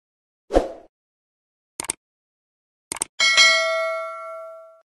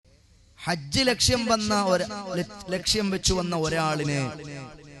ഹജ്ജ് ലക്ഷ്യം വെച്ചു വന്ന ഒരാളിന്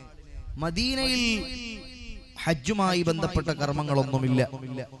മദീനയിൽ ഹജ്ജുമായി ബന്ധപ്പെട്ട കർമ്മങ്ങളൊന്നുമില്ല.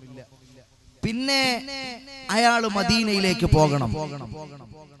 പിന്നെ അയാൾ മദീനയിലേക്ക് പോകണം.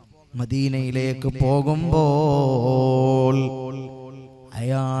 മദീനയിലേക്ക് പോകുമ്പോൾ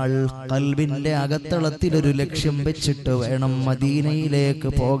അയാൾ ഖൽബിന്റെ അകത്തളത്തിൽ ഒരു ലക്ഷ്യം വെച്ചിട്ട് വേണം മദീനയിലേക്ക്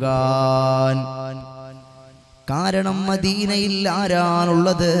പോകാൻ. കാരണം മദീനയിൽ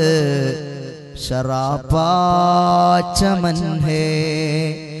ആരാണുള്ളത്? ശറാപാച്ചമൻ ഹേ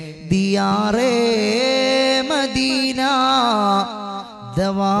ദിയാറേ മദീന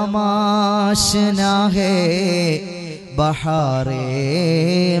ദവാമാശനാ ഹേ ബഹാറേ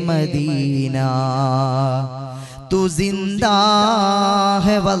മദീന तू जिंदा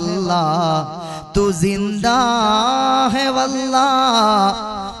है वल्लाह तू जिंदा है वल्लाह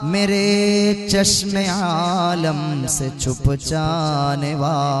मेरे चश्मे आलम से छुप जाने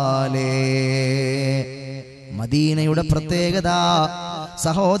वाले. മദീനയുടെ പ്രത്യേകത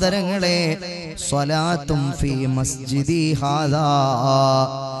സഹോദരങ്ങളെ, സ്വലാത്തും ഫീ മസ്ജിദി ഹാദാ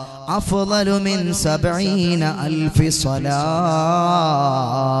അഫ്ളലു മിൻ 70,000 സ്വലാ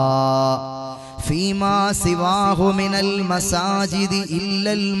فيما سواه من المساجد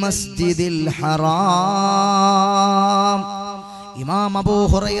إلا المسجد الحرام. ഇമാം അബൂ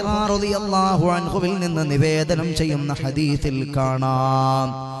ഹുറൈറ റളിയല്ലാഹു അൻഹുവിൽ നിന്ന് നിവേദനം ചെയ്യുന്ന ഹദീസിൽ കാണാം,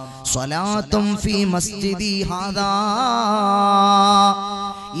 സ്വലാത്തും ഫീ മസ്ജിദി ഹാദാ,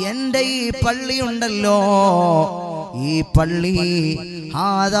 എൻ്റെ ഈ പള്ളിയുണ്ടല്ലോ, ഈ പള്ളി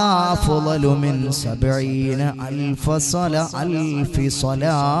ഹാദാ അഫ്ളലു മിൻ 70,000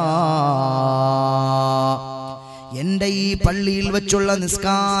 സ്വലാ, എൻ്റെ ഈ പള്ളിയിൽ വെച്ചുള്ള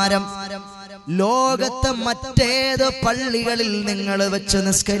നിസ്കാരം ലോകത്തെ മറ്റേത് പള്ളികളിൽ നിങ്ങൾ വെച്ച്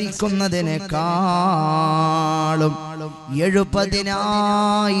നിസ്കരിക്കുന്നതിനേക്കാളും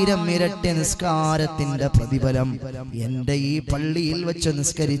 70,000 ഇരട്ടി നിസ്കാരത്തിന്റെ പ്രതിഫലം എൻ്റെ ഈ പള്ളിയിൽ വെച്ച്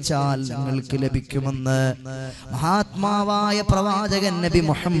നിസ്കരിച്ചാൽ നിങ്ങൾക്ക് ലഭിക്കുമെന്ന് മഹാത്മാവായ പ്രവാചകൻ നബി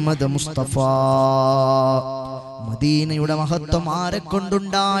മുഹമ്മദ് മുസ്തഫ. മദീനയുടെ മഹത്വം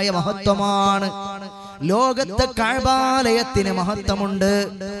ആരെക്കൊണ്ടുണ്ടായ മഹത്വമാണ്? ലോകത്തെ കഅബാലയത്തിന് മഹത്വമുണ്ട്.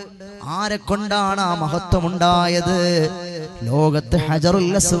 ആരെക്കൊണ്ടാണ് ആ മഹത്വമുണ്ടായത്? ലോകത്ത്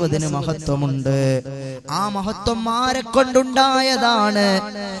ഹജറുൽ അസ്വദിന് മഹത്വമുണ്ട്. ആ മഹത്വം ആരെക്കൊണ്ടുണ്ടായതാണ്?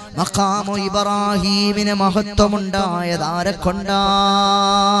 മഖാമു ഇബ്രാഹീമിന് മഹത്വമുണ്ടായത്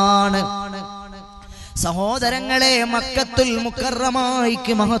ആരെക്കൊണ്ടാണ്? സഹോദരങ്ങളെ, മക്കത്തുൽ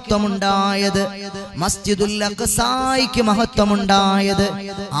മുക്കറമായിക്ക് മഹത്വമുണ്ടായത്, മസ്ജിദുൽ അഖ്സായിക്ക് മഹത്വമുണ്ടായത്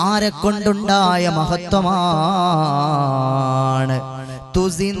ആരെക്കൊണ്ടുണ്ടായ മഹത്വമാണ്? तू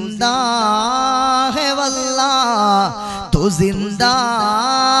जिंदा है वल्लाह तू जिंदा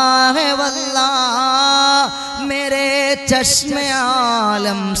है वल्लाह मेरे चश्मे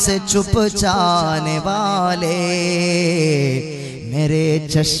आलम से छुप जाने वाले, मेरे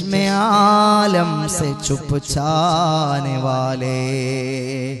चश्मे आलम से छुप जाने वाले.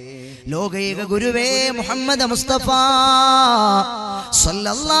 ലോകൈക ഗുരുവേ മുഹമ്മദ് മുസ്തഫ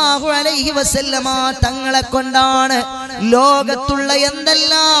സല്ലല്ലാഹു അലൈഹി വസല്ലമ തങ്ങളെ കൊണ്ടാണ് ലോകത്തുള്ള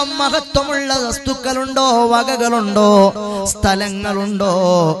എന്തെല്ലാം മഹത്വമുള്ള വസ്തുക്കളുണ്ടോ, വകകളുണ്ടോ, സ്ഥലങ്ങളുണ്ടോ,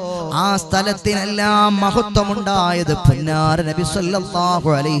 ആ സ്ഥലത്തിനെല്ലാം മഹത്വമുണ്ടായത് പുന്നാര നബി സല്ലല്ലാഹു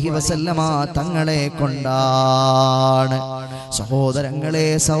അലൈഹി വസല്ലമ തങ്ങളെ കൊണ്ടാണ്. സഹോദരങ്ങളെ,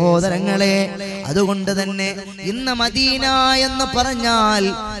 അതുകൊണ്ട് തന്നെ ഇന്ന് മദീന എന്ന് പറഞ്ഞാൽ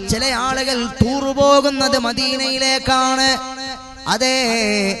ചില ആളുകൾ ടൂർ പോകുന്നത് മദീനയിലേക്കാണ്. അതെ,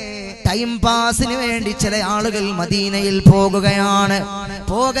 ടൈം പാസിന് വേണ്ടി ചില ആളുകൾ മദീനയിൽ പോകുകയാണ്.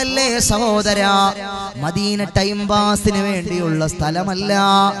 പോകല്ലേ സഹോദര, മദീന ടൈം പാസിന് വേണ്ടിയുള്ള സ്ഥലമല്ല,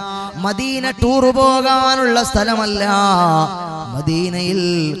 മദീന ടൂർ പോകാനുള്ള സ്ഥലമല്ല, മദീനയിൽ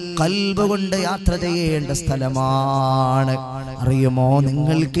ഖൽബ് കൊണ്ട് യാത്ര ചെയ്യേണ്ട സ്ഥലമാണ്. അറിയുമോ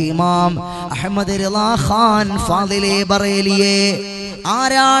നിങ്ങൾക്ക് ഇമാം അഹ്മദ് റിളാ ഖാൻ ഫാദിലെ ബറേലിയെ?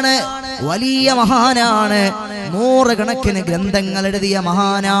 ആരാണ്? വലിയ മഹാനാണ്, 100 കണക്കിന് ഗ്രന്ഥങ്ങൾ എഴുതിയ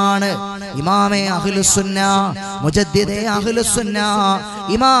മഹാനാണ്. ഇമാമെ അഹ്ലുസുന്ന, മുജദ്ദിദെ അഹ്ലുസുന്ന,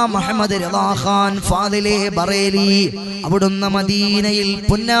 ഇമാം അഹ്മദ് റിളാ ഖാൻ ഫാദിലെ ബറേലി. അവിടുന്ന് മദീനയിൽ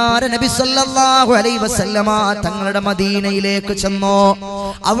പുന്നാര നബി സല്ലല്ലാഹു അലൈഹി വസല്ലമ തങ്ങളുടെ മദീനയിലേക്ക് ചെന്നു.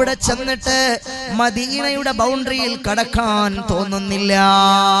 അവിടെ ചെന്നിട്ട് മദീനയുടെ ബൗണ്ടറിയിൽ കടക്കാൻ തോന്നുന്നില്ല,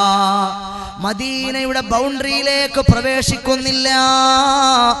 മദീനയുടെ ബൗണ്ടറിയിലേക്ക് പ്രവേശിക്കുന്നില്ല.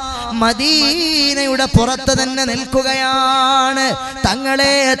 മദീനയുടെ പുറത്ത് തന്നെ നിൽക്കുകയാണ്.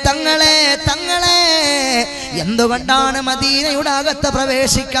 തങ്ങളെ തങ്ങളെ തങ്ങളെ, എന്തുകൊണ്ടാണ് മദീനയുടെ അകത്ത്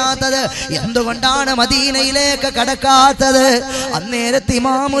പ്രവേശിക്കാത്തത്? എന്തുകൊണ്ടാണ് മദീനയിലേക്ക് കടക്കാത്തത്? അന്നേരത്ത്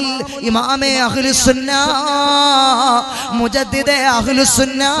ഇമാമേ അഹ്ലുസുന്ന, മുജദ്ദിദേ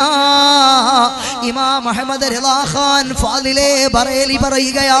അഹ്ലുസുന്ന, ഇമാം അഹ്മദ് റിളാ ഖാൻ ഫാദിലെ ബറേലി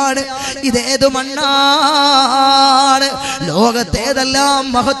പറയുകയാണ്, ഇതേതു മണ്ണാണ്? ലോകത്തേതെല്ലാം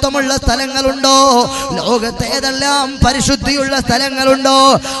മഹത്വമുള്ള സ്ഥലങ്ങളുണ്ടോ, ലോകത്തേതെല്ലാം പരിശുദ്ധിയുള്ള സ്ഥലങ്ങളുണ്ടോ,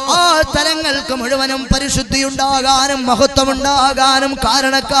 ആ സ്ഥലങ്ങൾക്ക് മുഴുവനും പരിശുദ്ധി ഉണ്ടാകാനും മഹത്വമുണ്ടാകാനും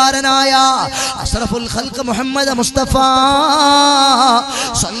കാരണക്കാരനായ അഷ്റഫുൽ ഖൽഖ് മുഹമ്മദ് മുസ്തഫ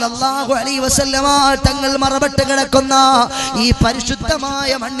സല്ലല്ലാഹു അലൈഹി വസല്ലമ തങ്ങൾ മറബട്ട് കിടക്കുന്ന ഈ പരിശുദ്ധമായ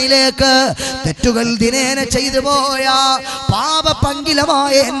മണ്ണിലേക്ക് തെറ്റുകൾ ദിനേന ചെയ്തു പോയ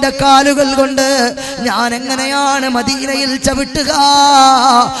പാപപങ്കിലമായ എന്റെ കാലുകൾ കൊണ്ട് ഞാൻ എങ്ങനെയാണ് മദീനയിൽ ചവിട്ടുക?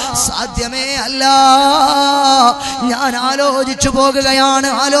 സാധ്യമേ അല്ല. ഞാൻ ആലോചിച്ചു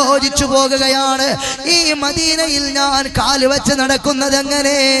പോകുകയാണ്, ഈ മദീനയിൽ ഞാൻ കാല് വെച്ച് നടക്കുന്നത്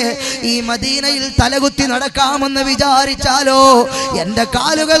എങ്ങനെ? ഈ മദീനയിൽ തലകുത്തി നടക്കാമെന്ന് വിചാരിച്ചാലോ എന്റെ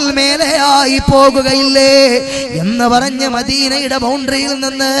കാലുകൾ മേലെയായി പോകുകയില്ലേ എന്ന് പറഞ്ഞ് മദീനയുടെ ബൗണ്ടറിയിൽ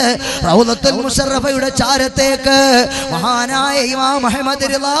നിന്ന് റൗളത്തുൽ മുശറഫയുടെ ചാരത്തേക്ക് മഹാനായ ഇമാം അഹ്മദ്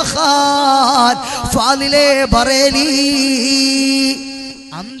റിളാ ഖാൻ ഫാദിലെ ബറേലി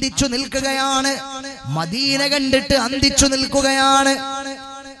അന്തിച്ചു നിൽക്കുകയാണ്. മദീന കണ്ടിട്ട് അന്തിച്ചു നിൽക്കുകയാണ്.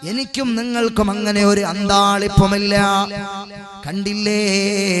 എനിക്കും നിങ്ങൾക്കും അങ്ങനെ ഒരു അന്താളിപ്പമില്ല. കണ്ടില്ലേ?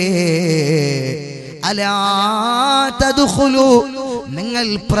 അലാ തദ്ഖുലു, നിങ്ങൾ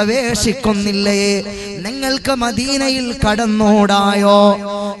പ്രവേശിക്കുന്നില്ലേ? നിങ്ങൾക്ക് മദീനയിൽ കടന്നൂടായോ?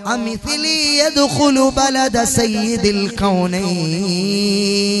 അമിസ്ലി യദ്ഖുലു ബലദ സയ്യിദിൽ കൗനൈൻ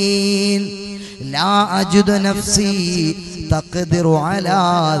ലാ അജിദു നഫ്സി തഖ്ദിറു അലാ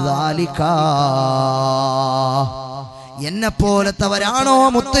ദാലിക. എന്നെ പോലത്തവരാണോ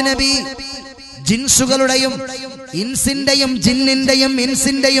മുത്തുനബി? ജിൻസുകളുടെയും ഇൻസിന്റെയും ജിന്നിന്റെയും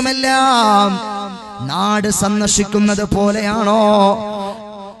ഇൻസിന്റെയും എല്ലാം നാട് സന്ദർശിക്കുന്നത് പോലെയാണോ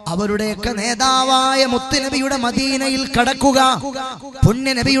അവരുടെയൊക്കെ നേതാവായ മുത്തുനബിയുടെ മദീനയിൽ കടക്കുക,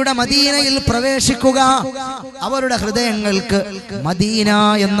 പുണ്യനബിയുടെ മദീനയിൽ പ്രവേശിക്കുക? അവരുടെ ഹൃദയങ്ങൾക്ക് മദീന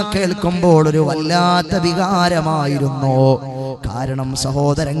എന്ന് കേൾക്കുമ്പോൾ ഒരു വല്ലാത്ത വികാരമായിരുന്നു. കാരണം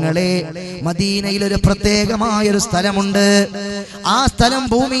സഹോദരങ്ങളെ, മദീനയിൽ ഒരു പ്രത്യേകമായൊരു സ്ഥലമുണ്ട്. ആ സ്ഥലം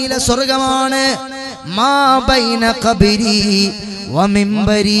ഭൂമിയിലെ സ്വർഗമാണ്. മാ ബൈന ഖബരി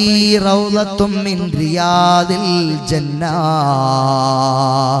വമിംബരി റൗളത്തും മിൻ റിയാദിൽ ജന്ന.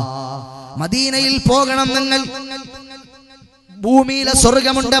 മദീനയിൽ പോകണം നിങ്ങൾ. ഭൂമിയിലെ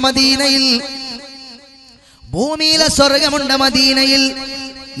സ്വർഗമുണ്ട് മദീനയിൽ. ഭൂമിയിലെ സ്വർഗമുണ്ട് മദീനയിൽ.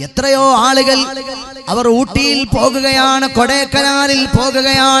 എത്രയോ ആളുകൾ അവർ ഊട്ടിയിൽ പോകുകയാണ്, കൊടൈക്കനാലിൽ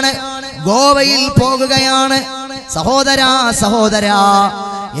പോകുകയാണ്, ഗോവയിൽ പോകുകയാണ്. സഹോദരാ,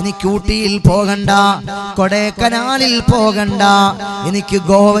 എനിക്ക് ഊട്ടിയിൽ പോകണ്ട, കൊടൈക്കനാലിൽ പോകണ്ട, എനിക്ക്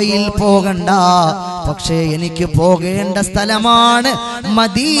ഗോവയിൽ പോകണ്ട. പക്ഷേ എനിക്ക് പോകേണ്ട സ്ഥലമാണ്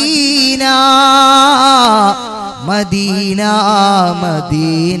Medina. Medina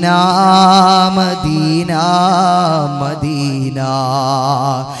Medina Medina Medina.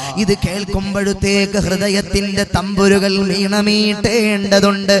 ഇത് കേൾക്കുമ്പോഴത്തേക്ക് ഹൃദയത്തിന്റെ തമ്പുരുകൾ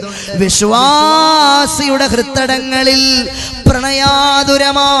വീണമീട്ടേണ്ടതുണ്ട്. വിശ്വാസിയുടെ ഹൃത്തടങ്ങളിൽ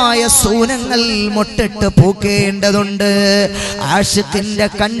പ്രണയാതുരമായ സൂനങ്ങൾ മുട്ടിട്ട് പൂക്കേണ്ടതുണ്ട്. ആശിഖിന്റെ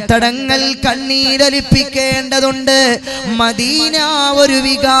കൺതടങ്ങൾ കണ്ണീരൊലിപ്പിക്കേണ്ടതുണ്ട്. മദീന ഒരു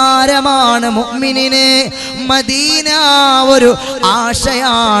വികാരമാണ് മുഅ്മിനിന്. മദീന ഒരു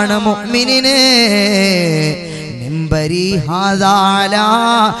ആശയാണ് മുഅ്മിനിന്. മിംബരി ഹാദാ അലാ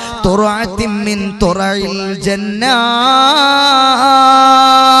തുറഅത്തിൻ മിൻ തുറഇൽ ജന്ന.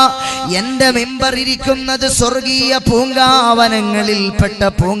 എന്റെ മിമ്പർ ഇരിക്കുന്നത് സ്വർഗീയ പൂങ്കാവനങ്ങളിൽപ്പെട്ട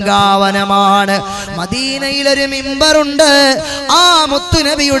പൂങ്കാവനമാണ്. മദീനയിലൊരു മിമ്പറുണ്ട്. ആ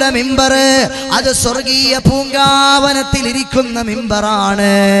മുത്തുനബിയുടെ മിമ്പർ അത് സ്വർഗീയ പൂങ്കാവനത്തിൽ ഇരിക്കുന്ന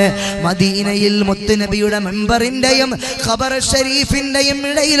മിമ്പറാണ്. മദീനയിൽ മുത്തുനബിയുടെ മിമ്പറിന്റെയും ഖബർ ഷരീഫിന്റെയും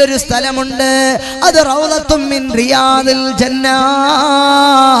ഇടയിലൊരു സ്ഥലമുണ്ട്. അത് റൗളത്തും മിൻ റിയാദിൽ ജന്ന.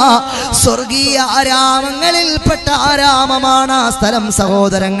 സ്വർഗീയ ആരാമങ്ങളിൽപ്പെട്ട ആരാമമാണ് ആ സ്ഥലം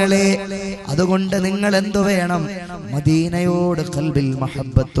സഹോദരങ്ങളെ. അതുകൊണ്ട് നിങ്ങൾ എന്തു വേണം? മദീനയോട് ഖൽബിൽ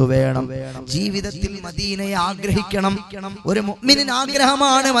മഹബ്ബത്ത് വേണം. ജീവിതത്തിൽ മദീനയെ ആഗ്രഹിക്കണം. ഒരു മുഅ്മിനിന്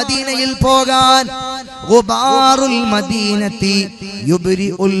ആഗ്രഹമാണ് മദീനയിൽ പോകാൻ. ഗുബാറുൽ മദീനത്തി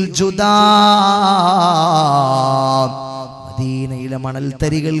യുബ്രിഉൽ ജുദാ. മദീനയിൽ മദീനയിലെ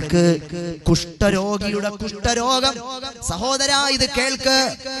മണൽത്തരികൾക്ക് കുഷ്ഠരോഗിയുടെ കുഷ്ഠരോഗം. സഹോദരാ, ഇത് കേൾക്ക്.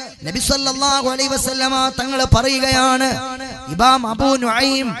 നബി സല്ലല്ലാഹു അലൈഹി വസല്ലമ തങ്ങൾ പറയുകയാണ്, ഇമാം അബൂ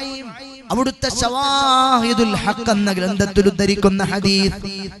നുഐം അവിടുത്തെ ശവാഹിദുൽ ഹഖ് എന്ന ഗ്രന്ഥത്തിൽ ഉദ്ധരിക്കുന്ന ഹദീസ്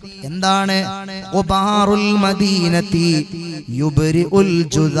എന്താണ്? ഉബാറുൽ മദീനതി യുബ്രിഉൽ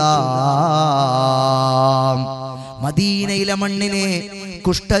ജുദാം. മദീനയിലെ മണ്ണിനെ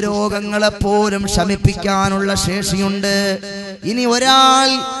കുഷ്ഠരോഗങ്ങളെ പോലും ശമിപ്പിക്കാനുള്ള ശേഷിയുണ്ട്. ഇനി ഒരാൾ,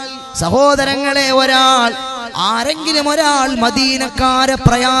 സഹോദരങ്ങളെ, ആരെങ്കിലും ഒരാൾ മദീനക്കാരെ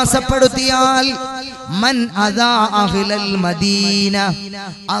പ്രയാസപ്പെടുത്തിയാൽ, മൻ അദാ അഹ്ലൽ മദീന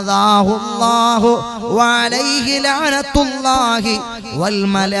അദാഹുല്ലാഹു വഅലൈഹി ലഅനത്തുല്ലാഹി വൽ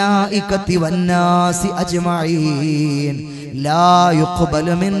മലായികതി വന്നാസി അജ്മഈൻ ലാ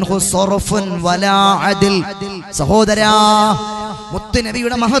യുഖ്ബലു മിൻഹു സർഫുൻ വലാ അദ്ൽ. സഹോദരാ,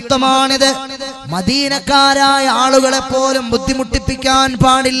 മുത്തുനബിയുടെ മഹത്വമാണിത്. മദീനക്കാരായ ആളുകളെ പോലും ബുദ്ധിമുട്ടിപ്പിക്കാൻ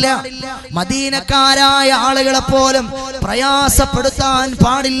പാടില്ല. മദീനക്കാരായ ആളുകളെ പോലും പ്രയാസപ്പെടുത്താൻ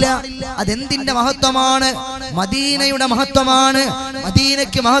പാടില്ല. അതെന്തിന്റെ മഹത്വമാണ്? മദീനയുടെ മഹത്വമാണ്.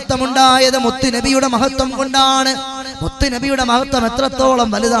 മദീനയ്ക്ക് മഹത്വമുണ്ടായത് മുത്തുനബിയുടെ മഹത്വം കൊണ്ടാണ്. മുത്തുനബിയുടെ മഹത്വം എത്രത്തോളം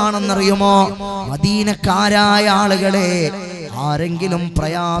വലുതാണെന്നറിയുമോ? മദീനക്കാരായ ആളുകളെ ആരെങ്കിലും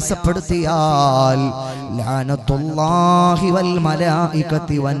പ്രയാസപ്പെടുത്തിയാൽ ലഅനത്തുല്ലാഹി വൽ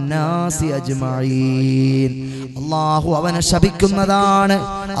മലായികതി വന്നാസി അജ്മഈൻ, അല്ലാഹു അവനെ ശപിക്കുന്നതാണ്.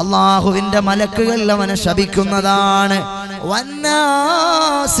 അല്ലാഹുവിന്റെ മലക്കുകൾ അവനെ ശപിക്കുന്നതാണ്.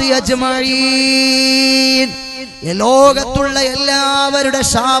 വന്നാസി അജ്മഈൻ, ലോകത്തുള്ള എല്ലാവരുടെ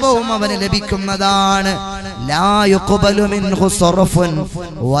ശാപവും അവന് ലഭിക്കുന്നതാണ്. ലാ യുഖ്ബലു മിൻഹു സർഫുൻ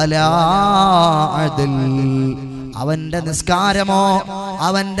വലാ അദ്ൽ. അവന്റെ നിസ്കാരമോ,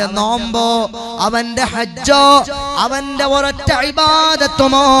 അവന്റെ നോമ്പോ, അവന്റെ ഹജ്ജോ, അവന്റെ ഒരൊറ്റ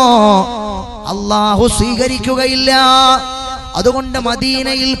ഇബാദത്തുമോ അല്ലാഹു സ്വീകരിക്കുകയില്ല. അതുകൊണ്ട്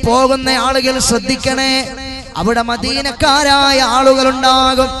മദീനയിൽ പോകുന്ന ആളുകൾ ശ്രദ്ധിക്കണേ. അവിടെ മദീനക്കാരായ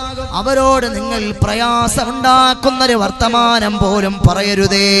ആളുകളുണ്ടാകും. അവരോട് നിങ്ങൾ പ്രയാസം ഉണ്ടാക്കുന്നൊരു വർത്തമാനം പോലും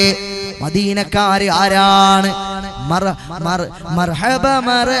പറയരുതേ. മദീനക്കാര് ആരാണ്? മർഹബ മർഹബ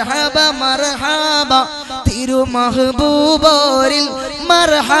മർഹബ തിരുമഹബൂബോരിൽ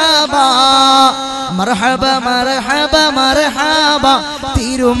മർഹബ, മർഹബ മർഹബ മർഹബ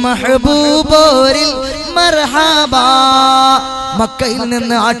തിരുമഹബൂബോരിൽ മർഹബ. മക്കയിൽ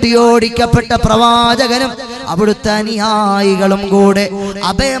നിന്ന് ആട്ടിയോടിക്കപ്പെട്ട പ്രവാചകനും അവിടുത്തെ അനുയായികളും കൂടെ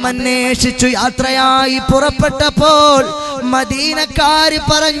അഭയമന്വേഷിച്ചു യാത്രയായി പുറപ്പെട്ടപ്പോൾ മദീനക്കാര്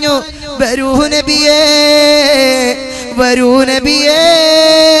പറഞ്ഞു, വരൂ നബിയേ, വരൂ നബിയേ,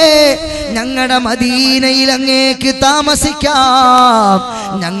 ഞങ്ങളുടെ മദീനയിൽ അങ്ങേക്ക് താമസിക്കാം.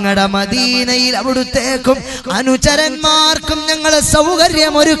 ഞങ്ങളുടെ മദീനയിൽ അവിടുത്തേക്കും അനുചരന്മാർക്കും ഞങ്ങൾ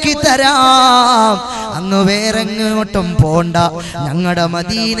സൗകര്യമൊരുക്കി തരാം. അങ്ങ് വേറെങ്ങോട്ടും പോണ്ട, ഞങ്ങളുടെ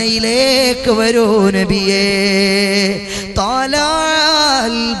മദീനയിലേക്ക് വരൂ നബിയേ.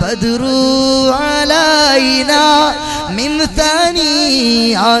 തലാൽ ബദ്റു അലൈനാ മിൻ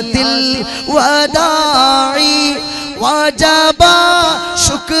തനിയാതിൽ വദാഇ വജബ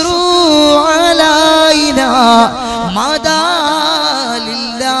ശുക്രു അലൈനാ മദാ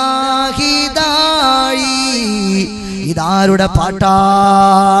ലില്ലാഹി ദാഇ. ഇതാരുടെ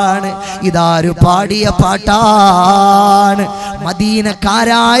പാട്ടാണ്? ഇതാരു പാടിയ പാട്ടാണ്?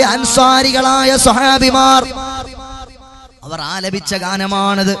 മദീനക്കാരായ അൻസാരികളായ സ്വഹാബിമാർ അവർ ആലപിച്ച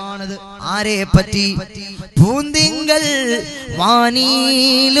ഗാനമാണത്. ആരെ പറ്റി? പൂന്തിങ്കൾ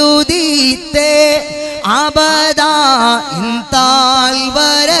വാനിലുദിത്തേ അബദാ ഇൻതാൽ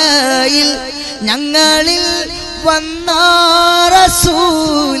വരയിൽ ഞങ്ങളിൽ വന്ന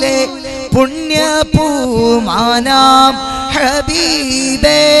റസൂലേ പുണ്യപൂമാനാം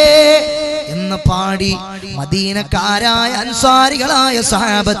ഹബീബേ എന്ന് പാടി മദീനക്കാരായ അൻസാരികളായ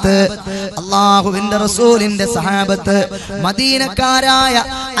സഹാബത്ത്, അല്ലാഹുവിന്റെ റസൂലിന്റെ സഹാബത്ത്, മദീനക്കാരായ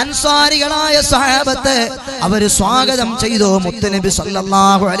അൻസാരികളായ സഹാബത്ത് അവര് സ്വാഗതം ചെയ്തു മുത്തുനബി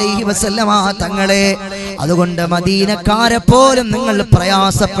സല്ലല്ലാഹു അലൈഹി വസല്ലമ തങ്ങളെ. അതുകൊണ്ട് മദീനക്കാരെ പോലും നിങ്ങൾ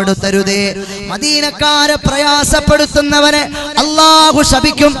പ്രയാസപ്പെടുത്തരുതേ. മദീനക്കാരെ പ്രയാസപ്പെടുത്തുന്നവനെ അല്ലാഹു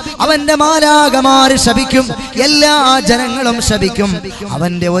ശപിക്കും, അവന്റെ മാലാഖമാര് ശപിക്കും, എല്ലാ ജനങ്ങളും ശപിക്കും.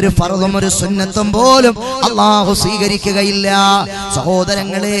 അവന്റെ ഒരു ഫർളും ഒരു സുന്നത്തും പോലും അല്ലാഹു സ്വീകരിക്കുകയില്ല.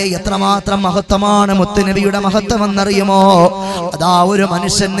 സഹോദരങ്ങളെ, എത്രമാത്രം മഹത്വമാണ് മുത്തുനബിയുടെ മഹത്വം എന്നറിയുമോ? അതാ ഒരു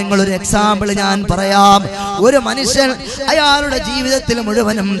മനുഷ്യൻ, നിങ്ങളൊരു എക്സാമ്പിൾ ഞാൻ പറയാം. ഒരു മനുഷ്യൻ അയാളുടെ ജീവിതത്തിൽ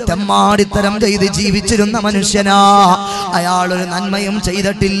മുഴുവനും തെമ്മാടിത്തരം ചെയ്ത് ജീവിച്ചിരുന്ന മനുഷ്യനാ. അയാളൊരു നന്മയും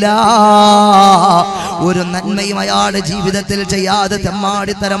ചെയ്തിട്ടില്ല, ഒരു നന്മയും അയാളുടെ ജീവിതത്തിൽ ചെയ്യാതെ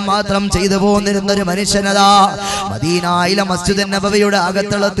തെമ്മാടിത്തരം മാത്രം ചെയ്തു പോന്നിരുന്ന ഒരു മനുഷ്യനതാ മദീനയിലെ മസ്ജിദ് നബവിയുടെ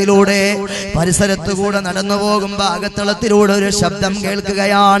അകത്തളത്തിലൂടെ പരിസരത്തു കൂടെ നടന്നു പോകുമ്പോ അകത്തളത്തിലൂടെ ഒരു ശബ്ദം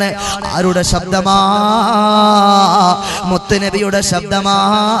കേൾക്കുകയാണ്. ആരുടെ ശബ്ദമാ? മുത്തുനബിയുടെ ശബ്ദമാ.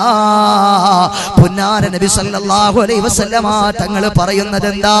 പുന്നാര നബി സല്ലല്ലാഹു അലൈഹി വസല്ലമ തങ്ങൾ പറയുന്നത്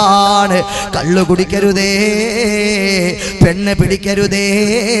എന്താണ്? കള്ളു കുടിക്കരുതേ, പെണ്ണ് പിടിക്കരുതേ,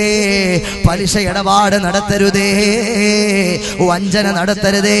 പലിശ ഇടപാട് നടത്തരുതേ, വഞ്ചന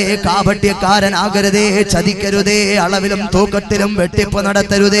നടത്തരുതേ, കാപട്യക്കാരനാകരുതേ, ചതിക്കരുതേ, അളവിലും തൂക്കത്തിലും വെട്ടിപ്പ്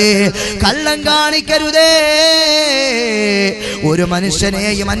നടത്തരുതേ, കള്ളം കാണിക്കരുതേ, ഒരു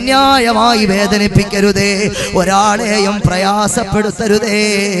മനുഷ്യനെയും അന്യായമായി വേദനിപ്പിക്കരുതേ, ഒരാളെയും പ്രയാസപ്പെടുത്തരുതേ.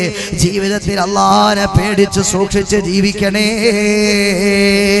 ജീവിതത്തിൽ അല്ലാഹുവിനെ പേടിച്ച് സൂക്ഷിച്ച് ജീവിക്കണേ.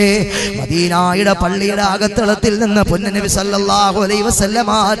 മദീനയുടെ പള്ളിയുടെ അകത്തളത്തിൽ നിന്ന് പുന്നനബി സല്ലല്ലാഹു അലൈഹി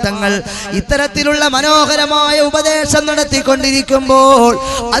വസല്ലമ തങ്ങൾ ഇത്തരത്തിലുള്ള മനോഹരമായ ഉപദേശം നടത്തിക്കൊണ്ടിരിക്കുമ്പോൾ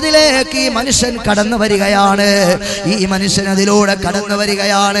അതിലേക്ക് ഈ മനുഷ്യൻ കടന്നു വരികയാണ്. ഈ മനുഷ്യൻ അതിലൂടെ കടന്നു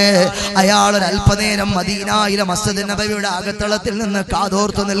വരികയാണ്. അയാൾ ഒരു അല്പനേരം മദീനയിലെ മസ്ജിദ് നബവിയുടെ അകത്തളത്തിൽ നിന്ന്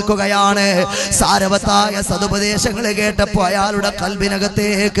കാതോർത്തു നിൽക്കുകയാണ്. സാരവത്തായ സതുപദേശങ്ങൾ കേട്ടപ്പോൾ അയാളുടെ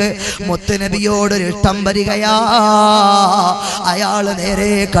കൽബിനകത്തേക്ക് മുത്തുനബിയോടൊരു ഇഷ്ടം വരികയാ. അയാൾ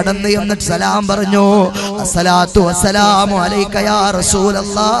നേരെ കടന്നു എന്നിട്ട് സലാം പറഞ്ഞു. അസ്സലാത്തു വസ്സലാമു അലൈക യാ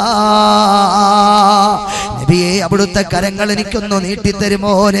റസൂലല്ലാഹ്. നബിയെ, അവിടുത്തെ കരങ്ങൾ എനിക്കൊന്ന്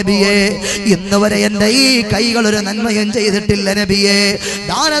നീട്ടിത്തരുമോ നബിയെ? ഇന്ന് വരെ എൻ്റെ ഈ കൈകൾ ഒരു നന്മയും ചെയ്തിട്ടില്ല നബിയെ,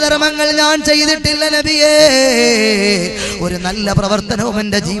 ദാനധർമ്മങ്ങൾ ഞാൻ ചെയ്തിട്ടില്ല നബിയെ, ഒരു നല്ല പ്രവർത്തനവും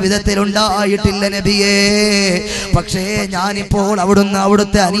എൻ്റെ ജീവിതത്തിൽ ഉണ്ടായിട്ടില്ല നബിയെ. പക്ഷേ ഞാനിപ്പോൾ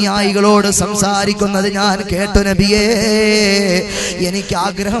അവിടുത്തെ അനുയായികളോട് സംസാരിക്കുന്നത് ഞാൻ കേട്ടു നബിയെ. എനിക്ക്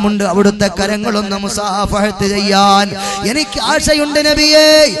ആഗ്രഹമുണ്ട് അവിടുത്തെ കരങ്ങളൊന്ന് മുസാഫഹത്ത് ചെയ്യാൻ. എനിക്ക് ആശയുണ്ട് നബിയെ,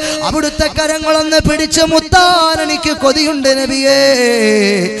 അവിടുത്തെ കരങ്ങളൊന്ന് പിടിച്ച് മുത്താൻ എനിക്ക് കൊതിയുണ്ട് നബിയെ.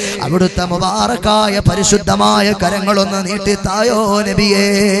 അവിടുത്തെ മുബാറക്കായ പരിശുദ്ധമായ കരങ്ങളൊന്ന് നീട്ടിത്തായോ നബിയെ.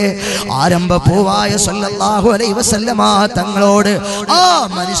 ആരംഭ പൂവായ സല്ലല്ലാഹു അലൈഹി വസല്ലമ തങ്ങളോട് ആ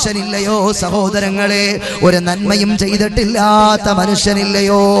മനുഷ്യനില്ലയോ സഹോദരങ്ങളെ? ഒരു നന്മയും ചെയ്തിട്ടില്ലാത്ത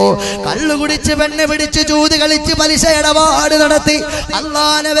മനുഷ്യനില്ലയോ? കള്ളുകുടിച്ച് പെണ്ണ് പിടിച്ച് ചൂത് കളിച്ച് പലിശ ഇടപാട് നടത്തി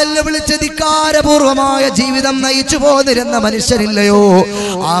അല്ലാഹുവിനെ വെല്ലുവിളിച്ച് ധിക്കാരപൂർവമായ ജീവിതം നയിച്ചു പോന്നിരുന്ന മനുഷ്യനില്ലയോ?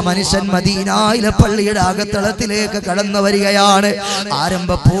 ആ മനുഷ്യൻ മദീനയിലെ പള്ളിയുടെ അകത്തളത്തിലേക്ക് കടന്നു വരികയാണ്.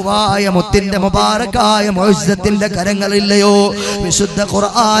 ആരംഭ പൂവായ മുത്തിന്റെ മുബാറക്കായ മുഅ്ജിസത്തിന്റെ കരങ്ങളില്ലയോ? വിശുദ്ധ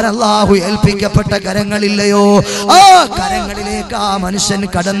ഖുർആൻ അല്ലാഹു ഏൽപ്പിക്കപ്പെട്ട കരങ്ങളില്ലയോ? ആ കരങ്ങളിലേക്ക് ആ മനുഷ്യൻ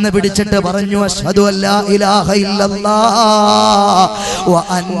കടന്നു പിടിച്ചിട്ട് പറഞ്ഞു, അശ്ഹദു അല്ലാ ഇലാഹ ഇല്ലല്ലാഹ് വ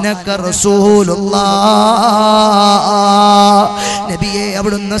അന്നക റസൂലുള്ളാഹ്. നബിയെ,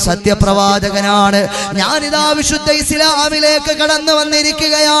 അവിടുന്ന് സത്യപ്രവാചകനാണ്. ഞാനിതാ വിശുദ്ധ ഇസ്ലാമിലേക്ക് കടന്നു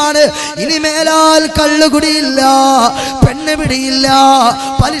വന്നിരിക്കുകയാണ്. ഇനി മേലാൽ കള്ളുകുടിയില്ല, പെണ്ണ് പിടിയില്ല,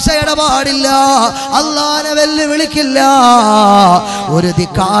 പലിശ ഇടപാടില്ല, അല്ലാഹുവിനെ വെല്ലുവിളിക്കില്ല, ഒരു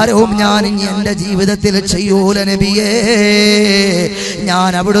ധിക്കാരവും ഞാൻ ഇനി എൻ്റെ ജീവിതത്തിൽ ചെയ്യൂല നബിയേ.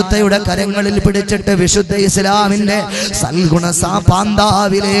 ഞാൻ അവിടുത്തെയുടെ കരങ്ങളിൽ പിടിച്ചിട്ട് വിശുദ്ധ ഇസ്ലാമിന്റെ സൽഗുണ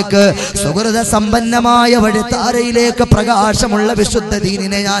പാന്താവിലേക്ക്, സുഹൃത സമ്പന്നമായ വഴിത്താരയിലേക്ക്, പ്രകാശമുള്ള വിശുദ്ധ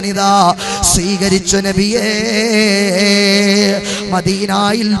ദീനിനെ ഞാനിതാ സ്വീകരിച്ചു നബിയേ.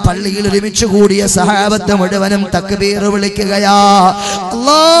 മദീനയിൽ പള്ളിയിൽ ഒരുമിച്ച് കൂടിയ സഹാബത്ത് മുഴുവനും തക്ബീർ വിളിക്കുകയാ.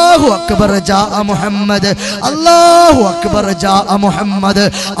 അല്ലാഹു അക്ബർ ജാ മുഹമ്മദ്, അല്ലാഹു അക്ബർ ജാ മുഹമ്മദ്.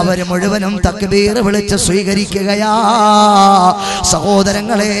 അവര് മുഴുവനും തക്ബീർ വിളിച്ച് സ്വീകരിക്കുകയാ.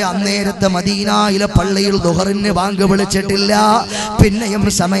 സഹോദരങ്ങളെ, അന്നേരത്തെ മദീനയിലെ പള്ളിയിൽ ദുഹറിന് ബാങ്ക് വിളിച്ചിട്ടില്ല. പിന്നെയും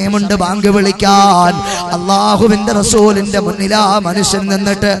സമയമുണ്ട് ബാങ്ക് വിളിക്കാൻ. അല്ലാഹുവിന്റെ റസൂലിന്റെ മുന്നിൽ ആ മനുഷ്യൻ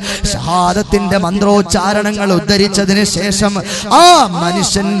നിന്നിട്ട് ഷഹാദത്തിന്റെ മന്ത്രോച്ചാരണങ്ങൾ ഉദ്ധരിച്ചതിന് ശേഷം ആ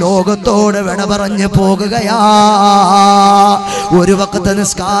മനുഷ്യൻ ലോകത്തോട് വിട പറഞ്ഞു പോകുകയാ. ഒരു വഖത്ത്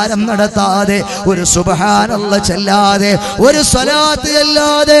നിസ്കാരം നടത്താതെ, ഒരു സുബ്ഹാനല്ലാഹ് ചെല്ലാതെ, ഒരു സ്വലാത്ത്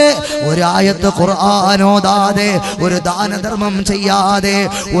ചെല്ലാതെ, ഒരു ആയത്ത് ഖുർആൻ ഓതാതെ, ഒരു ദാനധർമ്മം ചെയ്യാതെ,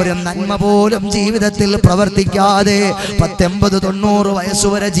 ഒരു നന്മ പോലും ജീവിതത്തിൽ പ്രവർത്തിക്കാതെ 80-90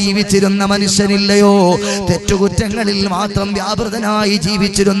 വയസ്സുവരെ ജീവിച്ചിരുന്ന മനുഷ്യനില്ലയോ? തെറ്റുകുറ്റങ്ങളിൽ മാത്രം വ്യാപൃതനായി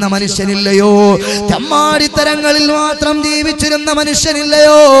ജീവിച്ചിരുന്ന മനുഷ്യനില്ലയോ? തെമ്മാടിത്തരങ്ങളിൽ മാത്രം ജീവിച്ചിരുന്ന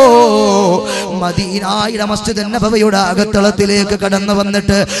മനുഷ്യനില്ലയോ? മദീനയുടെ മസ്ജിദ് നബവിയുടെ അകത്തളത്തിലേക്ക് ഹലറത്തിലേക്ക് കടന്നു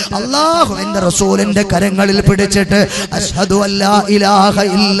വന്നിട്ട് അല്ലാഹുവിന്റെ റസൂലിന്റെ കരങ്ങളിൽ പിടിച്ചിട്ട് അശ്ഹദു അല്ലാ ഇലാഹ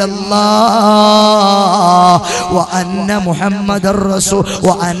ഇല്ലല്ലാഹ് വ അന്ന മുഹമ്മദർ റസൂൽ വ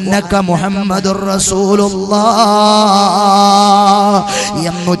അന്നക മുഹമ്മദുർ റസൂലുള്ളാഹ്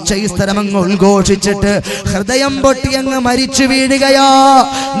എന്നുച്ചൈസ്തരമങ്ങ് ഉദ്ഘോഷിച്ചിട്ട് ഹൃദയം പൊട്ടി അങ്ങ് മരിച്ചു വീഴുകയാ.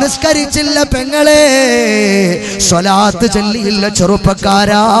 നിസ്കരിച്ചില്ല പെങ്ങളെ, സ്വലാത്ത് ചൊല്ലിയില്ല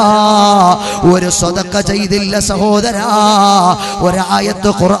ചെറുപ്പക്കാരാ, ഒരു സ്വതക്ക ചെയ്തില്ല സഹോദരാ, ഒരായത്ത്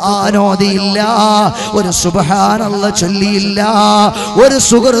ഖുർആൻ ഓതിയില്ല, ഒരു സുബ്ഹാനല്ലാഹ് ചൊല്ലിയില്ല, ഒരു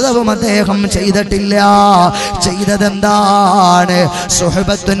സുഹൃതവും അദ്ദേഹം ചെയ്തിട്ടില്ല. ചെയ്തതെന്താണ്?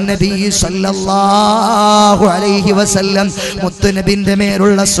 സുഹബത്തുൻ നബി സല്ലല്ലാഹു അലൈഹി വസല്ലം മുത്തുനബിന്റെ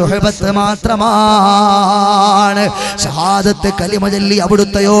മേലുള്ള സുഹബത്ത് മാത്രമാണ്. ഷഹാദത്ത് കലിമ ചൊല്ലി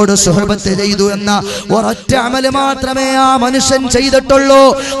അവിടുത്തെയോട് സുഹബത്ത് ചെയ്തു എന്ന ഒരൊറ്റ അമൽ മാത്രമേ ആ മനുഷ്യൻ ചെയ്തിട്ടുള്ളൂ.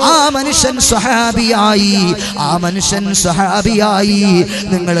 ആ മനുഷ്യൻ സ്വഹാബിയായി, ആ മനുഷ്യൻ സ്വഹാബിയായി.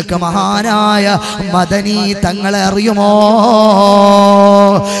 നിങ്ങൾക്ക് മഹാനായ മദനി തങ്ങളെ അറിയുമോ?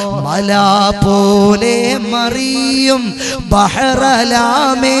 മല പോലെ മറിയും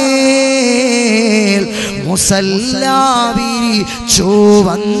ബഹറലാമേൽ മുസല്ലാവിരി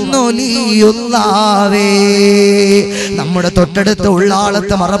ചുവന്നൊലിയുള്ളവേ. നമ്മുടെ തൊട്ടടുത്ത്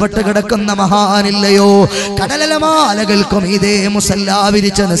ഉള്ളാളത്ത് മറപെട്ട് കിടക്കുന്ന മഹാനില്ലയോ? കടലമാലകൾക്കും ഇതേ മുസല്ലാ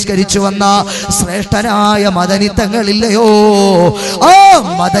വിരിച്ച് നിസ്കരിച്ചു വന്ന ശ്രേഷ്ഠനായ മദനിത്തങ്ങളില്ലയോ? ആ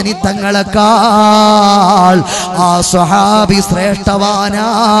മദനിത്തങ്ങളെക്കാൾ ആ സ്വഹാബി ശ്രേഷ്ഠവാനാണ്.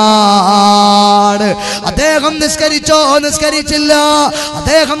 അദ്ദേഹം നിസ്കരിച്ചോ? നിസ്കരിച്ചില്ല.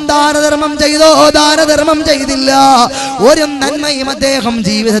 അദ്ദേഹം ദാനധർമ്മം ചെയ്തോ? ദാനധർമ്മം ചെയ്തില്ല. ഒരു നന്മയും അദ്ദേഹം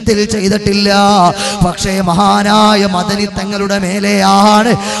ജീവിതത്തിൽ ചെയ്തിട്ടില്ല. പക്ഷേ മഹാനായ മദനിത്തങ്ങളുടെ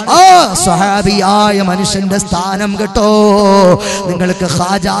മേലെയാണ് ആ സ്വഹാബിയായ മനുഷ്യന്റെ സ്ഥാനം കേട്ടോ. നിങ്ങൾക്ക്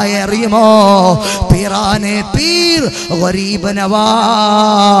ഖാജായെ അറിയുമോ? പീറാനെ പീർ ഗരീബ്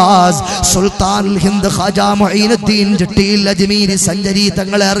നവാസ് സുൽത്താനുൽ ഹിന്ദ് ഖാജാ മുഈനുദ്ദീൻ ജട്ടിൽ അജ്മീരി സഞ്ചരി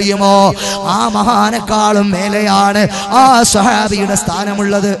തങ്ങളെ അറിയുമോ? ആ മഹാനെക്കാളും മേലെയാണ് ആ സ്വഹാബിയുടെ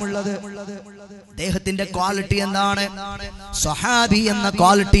സ്ഥാനമുള്ളത്. അദ്ദേഹത്തിന്റെ ക്വാളിറ്റി എന്താണ്? സ്വഹാബി എന്ന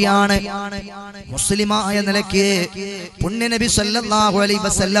ക്വാളിറ്റിയാണ്. മുസ്ലിമായ നിലയ്ക്ക് പുണ്യനബി സല്ലല്ലാഹു അലൈഹി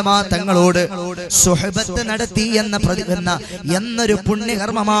വസല്ലമ തങ്ങളോട് സുഹബത്ത് നടത്തി എന്നൊരു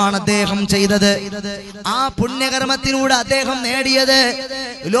പുണ്യകർമ്മമാണ് അദ്ദേഹം ചെയ്തത്. ആ പുണ്യകർമ്മത്തിലൂടെ അദ്ദേഹം നേടിയത്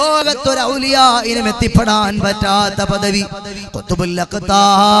ലോകത്തൊരു ഔലിയായിനും എത്തിപ്പെടാൻ പറ്റാത്ത പദവി. ഖുത്ബുൽ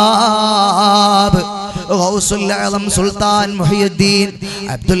അഖ്താബ് ഗൗസുൽ ആലം സുൽത്താൻ മുഹിയുദ്ദീൻ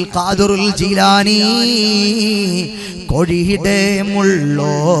അബ്ദുൽ ഖാദിറുൽ ജീലാനി കൊഴിയുടെ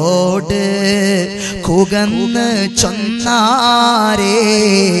മുള്ളോട് കുകന്ന് ചൊന്നാരേ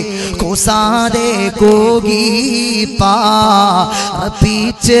കൂസാതെ കൂകി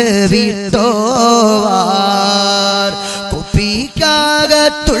പാർപ്പിച്ച് വിട്ടോവാർ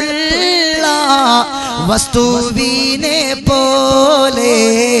കുപ്പിക്കകത്തുള്ള വസ്തുവിനെ പോലെ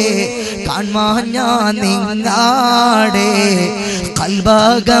കാൺമാൻ ഞാൻ നിങ്ങാടെ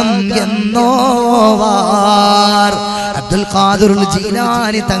കൽബകം എന്നോവാർ. അബ്ദുൽ ഖാദിറുൽ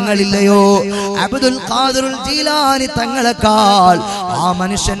ജീലാനി തങ്ങളില്ലയോ? അബ്ദുൽ ഖാദിറുൽ ജീലാനി തങ്ങളെക്കാൾ ആ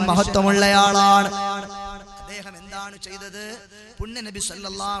മനുഷ്യൻ മഹത്വമുള്ളയാളാണ്. അദ്ദേഹം എന്താണ് ചെയ്തത്? പുണ്യനബി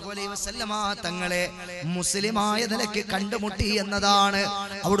സല്ലല്ലാഹു അലൈഹി വസല്ലമ തങ്ങളെ മുസ്ലിമായ നിലയ്ക്ക് കണ്ടുമുട്ടി എന്നതാണ്,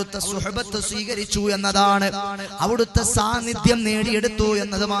 അവിടുത്തെ സുഹബത്ത് സ്വീകരിച്ചു എന്നതാണ്, അവിടുത്തെ സാന്നിധ്യം നേടിയെടുത്തു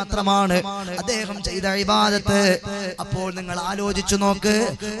എന്നത് മാത്രമാണ് അദ്ദേഹം ചെയ്ത ഇബാദത്ത്. അപ്പോൾ നിങ്ങൾ ആലോചിച്ചു നോക്ക്,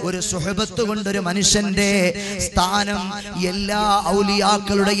 ഒരു സുഹബത്ത് കൊണ്ടൊരു മനുഷ്യന്റെ സ്ഥാനം എല്ലാ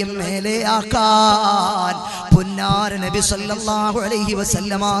ഔലിയാക്കളുടെയും മേലെയാക്കാൻ പുന്നാര നബി സല്ലല്ലാഹു അലൈഹി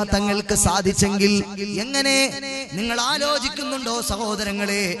വസല്ലമ തങ്ങൾക്ക് സാധിച്ചെങ്കിൽ എങ്ങനെ? നിങ്ങൾ ആലോചിക്കുന്നുണ്ടോ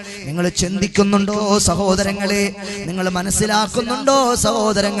സഹോദരങ്ങളെ? നിങ്ങൾ ചിന്തിക്കുന്നുണ്ടോ സഹോദരങ്ങളെ? നിങ്ങൾ മനസ്സിലാക്കുന്നുണ്ടോ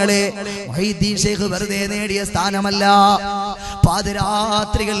സഹോദരങ്ങളെ? മുഹീദ്ദീൻ ശൈഖ് വെറുതെ നേടിയ സ്ഥാനമല്ല,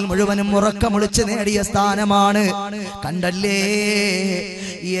 പാതിരാത്രികൾ മുഴുവനും ഉറക്കമൊളിച്ച് നേടിയ സ്ഥാനമാണ്. കണ്ടല്ലേ,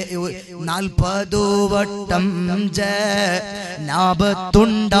 40 വട്ടം ജനാബത്തുണ്ടായാരെ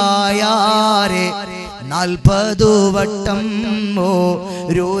 40 വട്ടം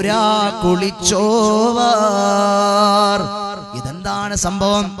രൂരാ കുളിച്ചോവാർ. ഇതെന്താണ്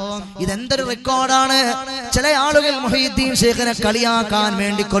സംഭവം? ഇതെന്തൊരു റെക്കോർഡാണ്? ചില ആളുകൾ മുഹീദ്ദീൻ ശൈഖിനെ കളിയാക്കാൻ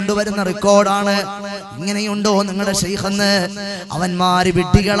വേണ്ടി കൊണ്ടുവരുന്ന റെക്കോർഡാണ്. ഇങ്ങനെയുണ്ടോ നിങ്ങളുടെ ശൈഖെന്ന്? അവന്മാര്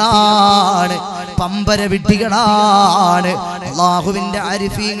വിഡ്ഢികളാണ്, പമ്പര വിഡ്ഢികളാണ്. അള്ളാഹുവിന്റെ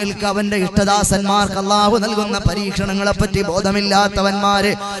ആരിഫീങ്ങൾക്ക്, അവന്റെ ഇഷ്ടദാസന്മാർക്ക് അള്ളാഹു നൽകുന്ന പരീക്ഷണങ്ങളെ പറ്റി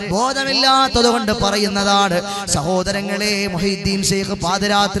ബോധമില്ലാത്തത് കൊണ്ട് പറയുന്നതാണ്. സഹോദരങ്ങളെ, മുഹീദ്ദീൻ ശൈഖ്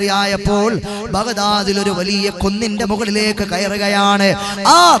പാതിരാത്രി ആയപ്പോൾ ബഗ്ദാദിൽ ഒരു വലിയ കുന്നിന്റെ മുകളിലേക്ക് കയറുകയാണ്. കയറുകയാണ്.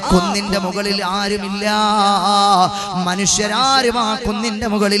 ആ കുന്നിന്റെ മുകളിൽ ആരുമില്ല, മനുഷ്യരാരും ആ കുന്നിന്റെ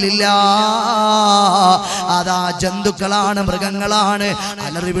മുകളിലില്ല. അതാ ജന്തുക്കളാണ്, മൃഗങ്ങളാണ്,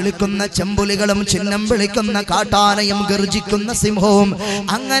 അലറി വിളിക്കുന്ന ചെമ്പുലികളും ചിഹ്നം വിളിക്കുന്ന കാട്ടാനയും ഗർജിക്കുന്ന സിംഹവും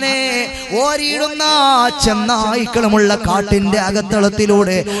അങ്ങനെ ഓരിയിടുന്ന ചെന്നായ്ക്കളുമുള്ള കാട്ടിന്റെ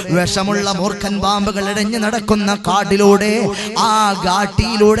അകത്തളത്തിലൂടെ വിഷമുള്ള മൂർഖൻ പാമ്പുകൾ ഇടഞ്ഞു നടക്കുന്ന കാട്ടിലൂടെ ആ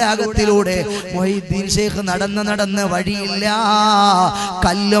ഘാട്ടിയിലൂടെ അകത്തിലൂടെ മൊയ്തീൻ ശൈഖ് നടന്ന് വഴിയില്ല,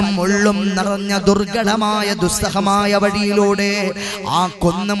 കല്ലും മുള്ളും നിറഞ്ഞ ദുർഘടമായ ദുസ്സഹമായ വഴിയിലൂടെ ആ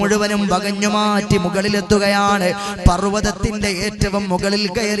കുന്ന് മുഴുവനും വകഞ്ഞു മാറ്റി മുകളിലെത്തുകയാണ്. പർവ്വതത്തിന്റെ ഏറ്റവും മുകളിൽ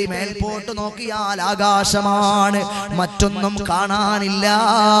കയറി മേൽപോട്ട് നോക്കിയാൽ ആകാശമാണ്, മറ്റൊന്നും കാണാനില്ല.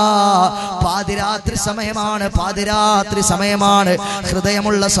 പാതിരാത്രി സമയമാണ്, പാതിരാത്രി സമയമാണ്.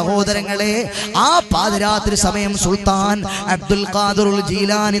 ഹൃദയമുള്ള സഹോദരങ്ങളെ, ആ പാതിരാത്രി സമയം സുൽത്താൻ അബ്ദുൽ ഖാദിർ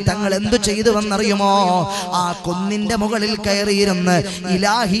ജീലാനി തങ്ങൾ എന്തു ചെയ്തുവെന്നറിയുമോ? ആ കുന്നിന്റെ മുകളിൽ കയറിയിരുന്ന്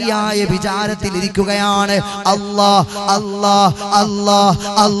ഇലാഹിയായ വിചാരത്തിൽ ഇരിക്കുകയാണ്. അല്ലാ അല്ലാ അല്ലാ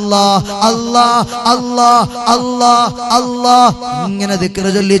അല്ലാ അല്ലാ അല്ലാ അല്ലാ അല്ലാ ഇങ്ങനെ ദിക്ർ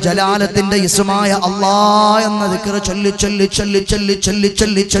ചൊല്ലി, ജലാലത്തിന്റെ ഇസ്മായ അല്ലാ എന്ന ദിക്ർ ചൊല്ലി ചൊല്ലി ചൊല്ലി ചൊല്ലി ചൊല്ലി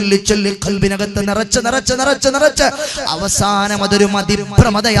ചൊല്ലി ചൊല്ലി ചൊല്ലി ഖൽബിനകത്ത് നിറച്ച് നിറച്ച് നിറച്ച് നിറച്ച് അവസാനം അതൊരു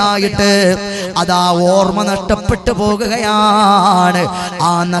മതിഭ്രമതയായിട്ട് അതാ ഓർമ്മ നഷ്ടപ്പെട്ടു പോകുകയാണ്.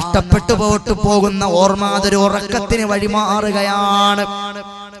 ആ നഷ്ടപ്പെട്ടു പോകുന്ന ഓർമ്മ അതൊരു ഉറക്കത്തിന് വഴിമാറുകയാണ്.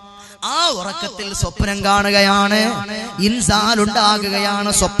 ആ ഉറക്കത്തിൽ സ്വപ്നം കാണുകയാണ്, ഇൻസാൽ ഉണ്ടാകുകയാണ്,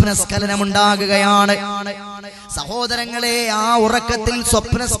 സ്വപ്നസ്ഖലനം ഉണ്ടാകുകയാണ്. സഹോദരങ്ങളെ, ആ ഉറക്കത്തിൽ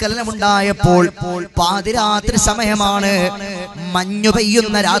സ്വപ്നസ്ഖലനം ഉണ്ടായപ്പോൾ പാതിരാത്രി സമയമാണ്, മഞ്ഞു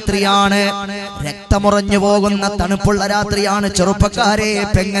പെയ്യുന്ന രാത്രിയാണ്, രക്തമുറഞ്ഞു പോകുന്ന തണുപ്പുള്ള രാത്രിയാണ്. ചെറുപ്പക്കാരെ,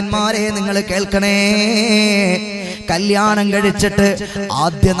 പെങ്ങന്മാരെ, നിങ്ങൾ കേൾക്കണേ. കല്യാണം കഴിച്ചിട്ട്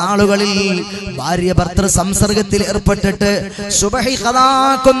ആദ്യ നാളുകളിൽ ഭാര്യ ഭർത്തൃ സംസർഗത്തിൽ ഏർപ്പെട്ടിട്ട് സുബഹി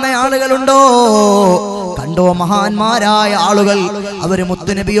ഖദാക്കുന്ന ആളുകളുണ്ടോ? കണ്ടോ? മഹാന്മാരായ ആളുകൾ അവര്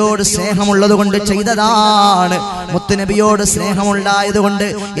മുത്തുനബിയോട് സ്നേഹമുള്ളത് കൊണ്ട് ചെയ്തതാണ്. മുത്തുനബിയോട് സ്നേഹമുണ്ടായത് കൊണ്ട്,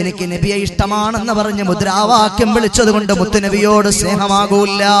 എനിക്ക് നബിയെ ഇഷ്ടമാണെന്ന് പറഞ്ഞ് മുദ്രാവാക്യം വിളിച്ചത് കൊണ്ട് മുത്തുനബിയോട്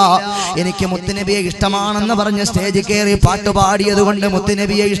സ്നേഹമാകൂല്ല. എനിക്ക് മുത്തുനബിയെ ഇഷ്ടമാണെന്ന് പറഞ്ഞ് സ്റ്റേജിൽ കയറി പാട്ടുപാടിയത് കൊണ്ട്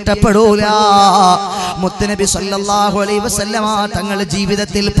മുത്തുനബിയെ ഇഷ്ടപ്പെടൂല. മുത്തുനബി സല്ലല്ലാഹു അലൈഹി വസല്ലമ തങ്ങൾ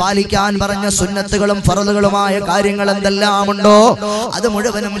ജീവിതത്തിൽ പാലിക്കാൻ പറഞ്ഞ സുന്നത്തുകളും ഫർളുകളുമായ കാര്യങ്ങൾ എന്തെല്ലാം ഉണ്ടോ അത്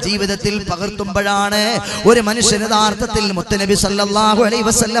മുഴുവനും ജീവിതത്തിൽ പകർത്തുമ്പോഴാണ് ഒരു മനുഷ്യൻ യഥാർത്ഥത്തിൽ മുത്തുനബി സല്ലല്ലാഹു അലൈഹി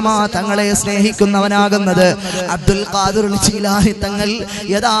വസല്ലമ തങ്ങളെ സ്നേഹിക്കുന്നവനാകുന്നത്. അബ്ദുൽ ഖാദിർ ജീലാനി തങ്ങൾ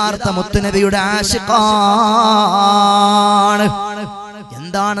യഥാർത്ഥ മുത്തുനബിയുടെ ആശിഖാണ്.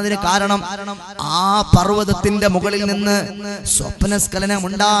 എന്താണ് അതിന് കാരണം? ആ പർവ്വതത്തിന്റെ മുകളിൽ നിന്ന് സ്വപ്നസ്ഖലനം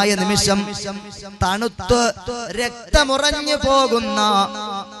ഉണ്ടായ നിമിഷം തണുത്ത് രക്തമുറഞ്ഞു പോകുന്ന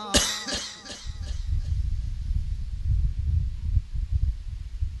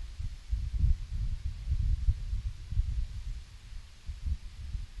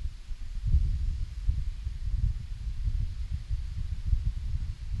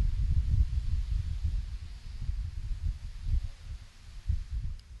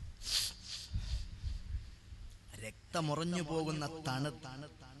മുറഞ്ഞു പോകുന്ന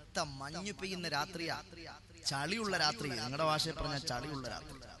തണുത്ത മഞ്ഞു പെയ്യുന്ന രാത്രിയാ, ചളിയുള്ള രാത്രി. ഞങ്ങളുടെ ഭാഷയിൽ പറഞ്ഞാൽ ചളിയുള്ള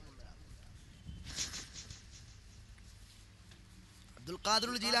രാത്രി. അബ്ദുൽ ഖാദിർ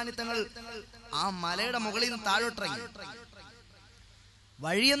ജീലാനി തങ്ങൾ ആ മലയുടെ മുകളിൽ നിന്ന് താഴോട്ടിറങ്ങി.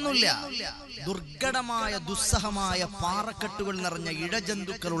 വഴിയൊന്നുമില്ല, ദുർഘടമായ ദുസ്സഹമായ പാറക്കെട്ടുകൾ നിറഞ്ഞ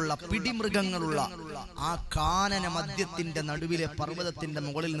ഇഴജന്തുക്കളുള്ള പിടിമൃഗങ്ങളുള്ള ആ കാനന മധ്യത്തിന്റെ നടുവിലെ പർവ്വതത്തിന്റെ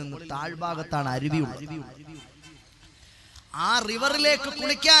മുകളിൽ നിന്ന് താഴ്ഭാഗത്താണ് അരുവിയുള്ളത്. ആ റിവറിലേക്ക്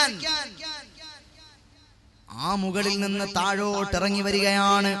കുളിക്കാൻ ആ മുകളിൽ നിന്ന് താഴോട്ടിറങ്ങി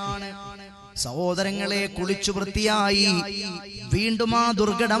വരികയാണ്. സഹോദരങ്ങളെ, കുളിച്ചു വൃത്തിയായി വീണ്ടും ആ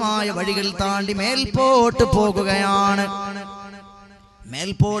ദുർഘടമായ വഴികൾ താണ്ടി മേൽപോട്ട് പോകുകയാണ്.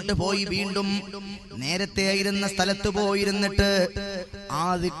 മേൽപോട്ട് പോയി വീണ്ടും നേരത്തെ ഇരുന്ന സ്ഥലത്ത് പോയിരുന്നിട്ട് ആ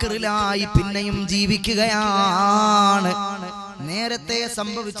ദിക്റിലായി പിന്നെയും ജീവിക്കുകയാണ്. നേരത്തെ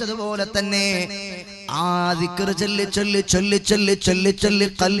സംഭവിച്ചതുപോലെ തന്നെ ആ ദിക്ർ ചൊല്ലി ചൊല്ലി ചൊല്ലി ചൊല്ലി ചൊല്ലി ചൊല്ലി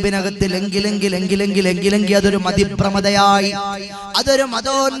കൽബിനകത്തിലെങ്കിലെങ്കിലെങ്കിലെങ്കിലെങ്കിലെങ്കിൽ അതൊരു മതിഭ്രമതയായി, അതൊരു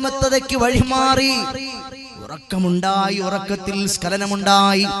മതോന്മത്തതയ്ക്ക് വഴിമാറി. ഉറക്കമുണ്ടായി, ഉറക്കത്തിൽ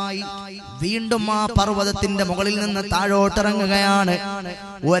സ്ഖലനമുണ്ടായി. വീണ്ടും ആ പർവ്വതത്തിന്റെ മുകളിൽ നിന്ന് താഴോട്ടിറങ്ങുകയാണ്.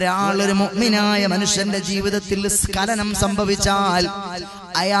 ഒരാളൊരു മുഅ്മിനായ മനുഷ്യന്റെ ജീവിതത്തിൽ സ്ഖലനം സംഭവിച്ചാൽ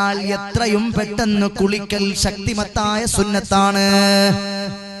അയാൾ എത്രയും പെട്ടെന്ന് കുളിക്കൽ ശക്തിമത്തായ സുന്നത്താണ്.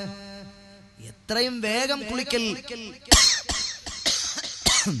 എത്രയും വേഗം കുളിക്കൽ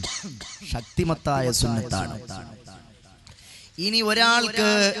ശക്തിമത്തായ സുന്നത്താണ്. ഇനി ഒരാൾക്ക്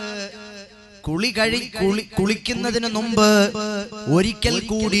കുളിക്കുന്നതിന് മുമ്പ് ഒരിക്കൽ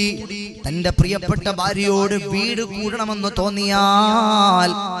കൂടി തന്റെ പ്രിയപ്പെട്ട ഭാര്യയോട് വീട് കൂടണമെന്ന് തോന്നിയാൽ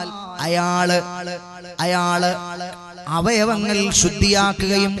അയാള് അവയവങ്ങൾ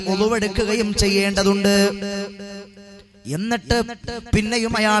ശുദ്ധിയാക്കുകയും ഒളുവെടുക്കുകയും ചെയ്യേണ്ടതുണ്ട്. എന്നിട്ട്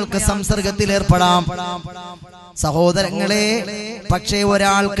പിന്നെയും അയാൾക്ക് സംസർഗത്തിൽ ഏർപ്പെടാം. സഹോദരങ്ങളെ, പക്ഷേ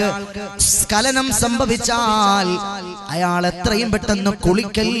ഒരാൾക്ക് സ്ഖലനം സംഭവിച്ചാൽ അയാൾ എത്രയും പെട്ടെന്ന്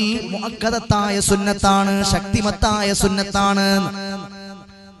കുളിക്കൽ മുഅക്കദത്തായ സുന്നത്താണ്, ശക്തിമത്തായ സുന്നത്താണ്.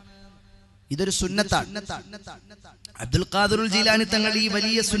 ഇതൊരു സുന്നത്താണ്. അബ്ദുൽ ഖാദിറുൽ ജീലാനി തങ്ങൾ ഈ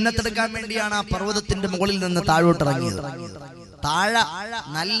വലിയ സുന്നത്തെടുക്കാൻ വേണ്ടിയാണ് ആ പർവ്വതത്തിന്റെ മുകളിൽ നിന്ന് താഴോട്ടിറങ്ങിയത്. താഴെ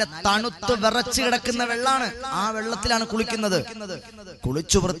നല്ല തണുത്ത് വിറച്ച് കിടക്കുന്ന വെള്ളാണ്. ആ വെള്ളത്തിലാണ് കുളിക്കുന്നത്.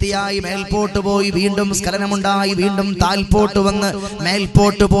 കുളിച്ചു വൃത്തിയായി മേൽപോട്ട് പോയി വീണ്ടും സ്ഖലനമുണ്ടായി, വീണ്ടും താൽപോട്ട് വന്ന്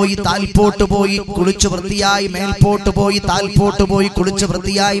മേൽപോട്ട് പോയി താൽപോട്ട് പോയി കുളിച്ചു വൃത്തിയായി മേൽപോട്ട് പോയി താൽപോട്ട് പോയി കുളിച്ചു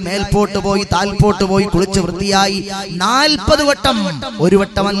വൃത്തിയായി മേൽപോട്ട് പോയി താൽപോട്ട് പോയി കുളിച്ചു വൃത്തിയായി 40 വട്ടം. ഒരു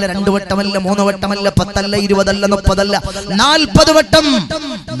വട്ടമല്ല, 2 വട്ടമല്ല, 3 വട്ടമല്ല, 10 അല്ല, 20 അല്ല, 30 അല്ല, 40 വട്ടം.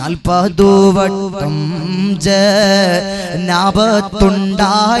 40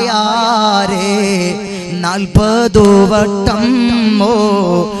 വട്ടം ായാരേ 40 വട്ടം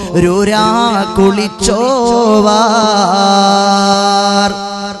ഓരോ കുളിച്ചോവാർ.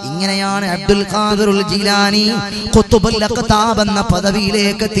 ഇങ്ങനെയാണ് അബ്ദുൽ ഖാദിറുൽ ജീലാനി ഖുത്ബുൽ അഖ്താബ് എന്ന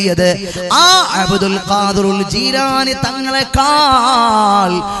പദവിയിലേക്ക് എത്തിയത്. ആ അബ്ദുൽ ഖാദിറുൽ ജീലാനി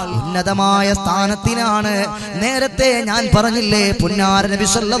തങ്ങളെക്കാൾ ഉന്നതമായ സ്ഥാനത്തിനാണ്. നേരത്തെ ഞാൻ പറഞ്ഞില്ലേ, പുന്നാര നബി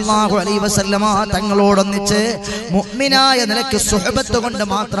സല്ലല്ലാഹു അലൈഹി വസല്ലമ തങ്ങളോടൊന്നിച്ച് മുഅ്മിനായ നിലയ്ക്ക് സുഹബത്ത് കൊണ്ട്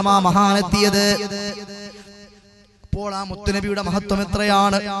മാത്രമാ മഹാനെത്തിയത്. അപ്പോൾ ആ മുത്തുനബിയുടെ മഹത്വം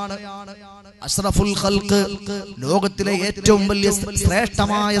എത്രയാണ്! അഷ്റഫുൽ ഖൽഖ്, ലോകത്തിലെ ഏറ്റവും വലിയ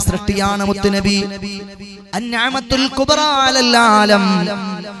ശ്രേഷ്ഠമായ സൃഷ്ടിയാണ് മുത്തുനബി. അൻഅമത്തുൽ കുബ്റാ അലൽ ആലം,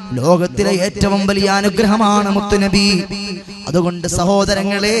 ലോകത്തിലെ ഏറ്റവും വലിയ അനുഗ്രഹമാണ് മുത്തുനബി. അതുകൊണ്ട്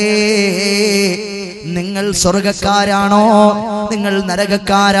സഹോദരങ്ങളെ, നിങ്ങൾ സ്വർഗക്കാരാണോ നിങ്ങൾ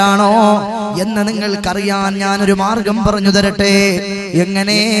നരകക്കാരാണോ എന്ന് നിങ്ങൾക്കറിയാൻ ഞാനൊരു മാർഗം പറഞ്ഞു തരട്ടെ.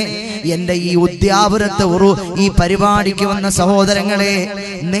 എങ്ങനെ? എന്റെ ഈ ഉദ്യാപുരത്ത് ഈ പരിപാടിക്ക് വന്ന സഹോദരങ്ങളെ,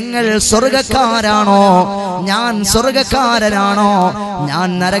 നിങ്ങൾ സ്വർഗക്കാരാണോ? ഞാൻ സ്വർഗക്കാരനാണോ? ഞാൻ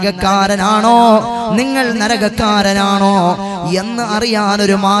നരകക്കാരനാണോ? നിങ്ങൾ നരകക്കാരനാണോ എന്ന്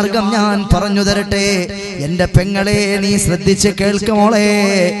അറിയാനൊരു മാർഗം ഞാൻ പറഞ്ഞു തരട്ടെ. എന്റെ പെങ്ങളെ, നീ ശ്രദ്ധിച്ച് കേൾക്കുമോളെ.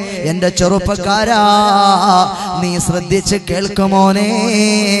 എന്റെ ചെറുപ്പക്കാരാ, നീ ശ്രദ്ധിച്ച് കേൾക്കുമോനെ.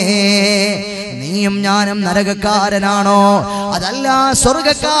 നീയും ഞാനും നരകക്കാരനാണോ അതല്ല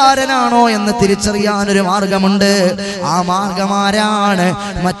സ്വർഗക്കാരനാണോ എന്ന് തിരിച്ചറിയാനൊരു മാർഗമുണ്ട്. ആ മാർഗമാരാണ്?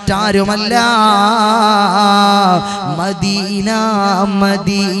 മറ്റാരുമല്ല, Medina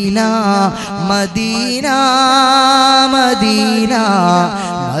Medina Medina Medina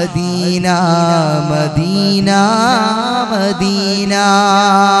Medina Medina Medina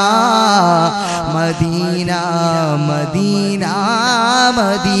Medina Medina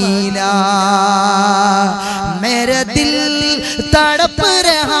Medina. मेरा दिल तड़प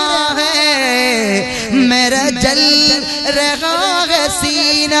रहा है, मेरा जल रहा है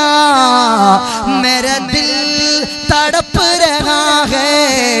सीना, मेरा दिल तड़प रहा है,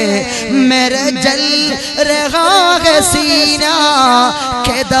 मेरा जल रहा है सीना.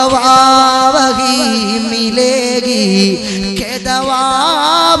 के दवा वही मिलेगी, के दवा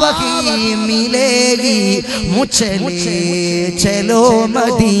वही मिलेगी. मुझे ले चलो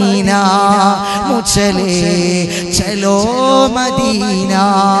मदीना, मुझे ले चलो मदीना.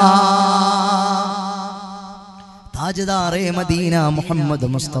 താജ്ദാറെ മദീന മുഹമ്മദ്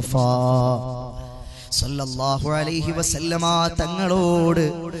മുസ്തഫ സല്ലല്ലാഹു അലൈഹി വസല്ലമ തങ്ങളോട്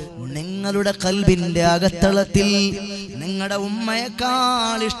നിങ്ങളുടെ ഖൽബിന്റെ അകത്തളത്തിൽ നിങ്ങളുടെ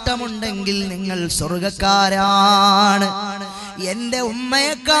ഉമ്മയെക്കാൾ ഇഷ്ടമുണ്ടെങ്കിൽ നിങ്ങൾ സ്വർഗക്കാരാണ്. എന്റെ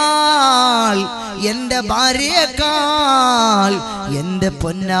ഉമ്മയെക്കാൾ, എന്റെ ഭാര്യയെക്കാൾ, എന്റെ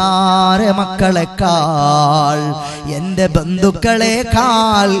പൊന്നാര മക്കളെക്കാൾ, എന്റെ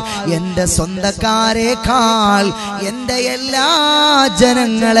ബന്ധുക്കളെക്കാൾ, എന്റെ സ്വന്തക്കാരെക്കാൾ, എന്റെ എല്ലാ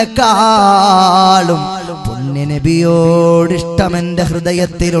ജനങ്ങളെക്കാളും പുണ്യനബിയോട് ഇഷ്ടം എന്റെ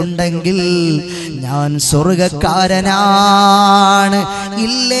ഹൃദയത്തിലുണ്ടെങ്കിൽ ഞാൻ സ്വർഗക്കാരനാണ്.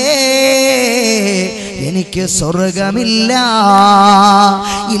 ഇല്ലേ, എനിക്ക് സ്വർഗമില്ല.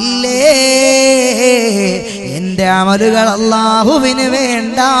 ഇല്ലേ, എന്റെ അമലുകൾ അല്ലാഹുവിന്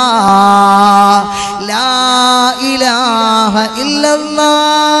വേണ്ട. ലാ ഇലാഹ ഇല്ലല്ലാഹ്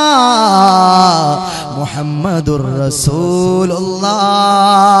മുഹമ്മദുർ റസൂലുള്ളാഹ്.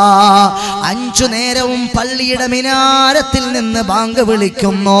 5 നേരവും പള്ളിയുടെ മിനാരത്തിൽ നിന്ന് ബാങ്ക്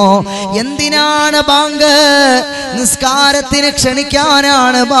വിളിക്കുന്നു. എന്തിനാണ് ബാങ്ക്? നിസ്കാരത്തിന്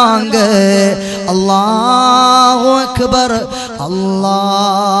ക്ഷണിക്കാനാണ് ബാങ്ക്. അല്ലാഹു അക്ബർ, അല്ലാഹു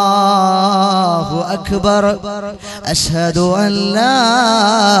അക്ബർ, അശ്ഹദു അൻ ലാ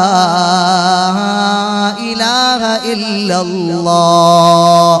ഇലാഹ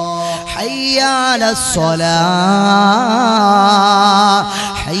ഇല്ലല്ലാഹ്, ഹയ്യ അലസ്സലാഹ്,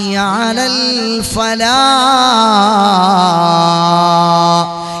 ഹയ്യ അലൽ ഫലാഹ്.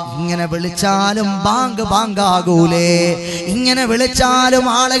 ഇങ്ങനെ വിളിച്ചാലും ബാങ്കാകൂലേ? ഇങ്ങനെ വിളിച്ചാലും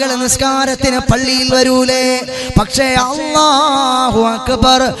ആളുകൾ നിസ്കാരത്തിന് പള്ളിയിൽ വരൂലേ? പക്ഷേ അല്ലാഹു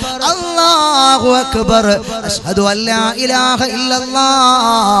അക്ബർ, അല്ലാഹു അക്ബർ, അശ്ഹദു അല്ലാ ഇലാഹ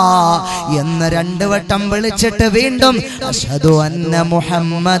ഇല്ലല്ലാഹ് എന്ന് 2 വട്ടം വിളിച്ചിട്ട് വീണ്ടും അശ്ഹദു അന്ന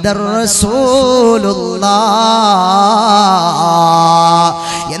മുഹമ്മദർ റസൂലുള്ളാഹ്.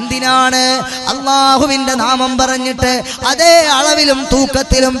 എന്തിനാണ് അല്ലാഹുവിന്റെ നാമം പറഞ്ഞിട്ട് അതേ അളവിലും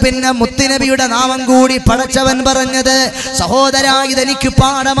തൂക്കത്തിലും പിന്നെ മുത്തുനബിയുടെ നാമം കൂടി പടച്ചവൻ പറഞ്ഞത്? സഹോദരാ, ഇതെനിക്ക്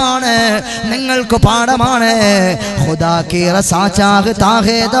പാഠമാണ്, നിങ്ങൾക്ക് പാഠമാണ്. ഖുദാ കി റസാ ചാഹതാ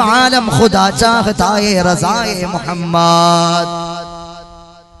ഹേ തോ ആലം ഖുദാ ചാഹതാ ഹേ റസായെ മുഹമ്മദ്.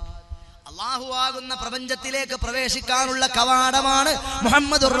 അല്ലാഹു ആകുന്ന പ്രപഞ്ചത്തിലേക്ക് പ്രവേശിക്കാനുള്ള കവാടമാണ്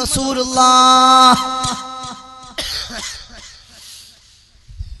മുഹമ്മദുർ റസൂലുള്ളാഹ്.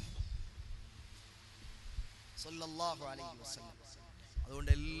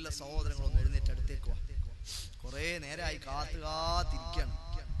 അതുകൊണ്ട് എല്ലാ സഹോദരങ്ങളും എഴുന്നേറ്റ് അടുത്തേക്ക് വാ. കുറെ നേരമായി കാത്തിരിക്കാണ്.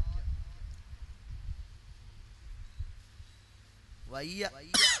 വയ്യ,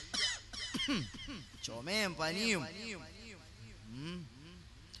 ചുമയും പനിയും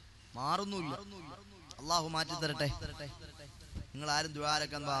മാറുന്നില്ല. അള്ളാഹു മാറ്റി തരട്ടെ. നിങ്ങൾ ആരും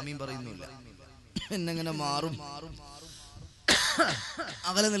ദുആരക്കാൻ ആമീൻ പറയുന്നില്ല. എന്നെങ്ങനെ മാറും?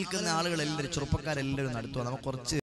 അകലെ നിൽക്കുന്ന ആളുകളെല്ലാവരും, ചെറുപ്പക്കാരെല്ലാവരും നടത്തുക. നമുക്ക് കുറച്ച്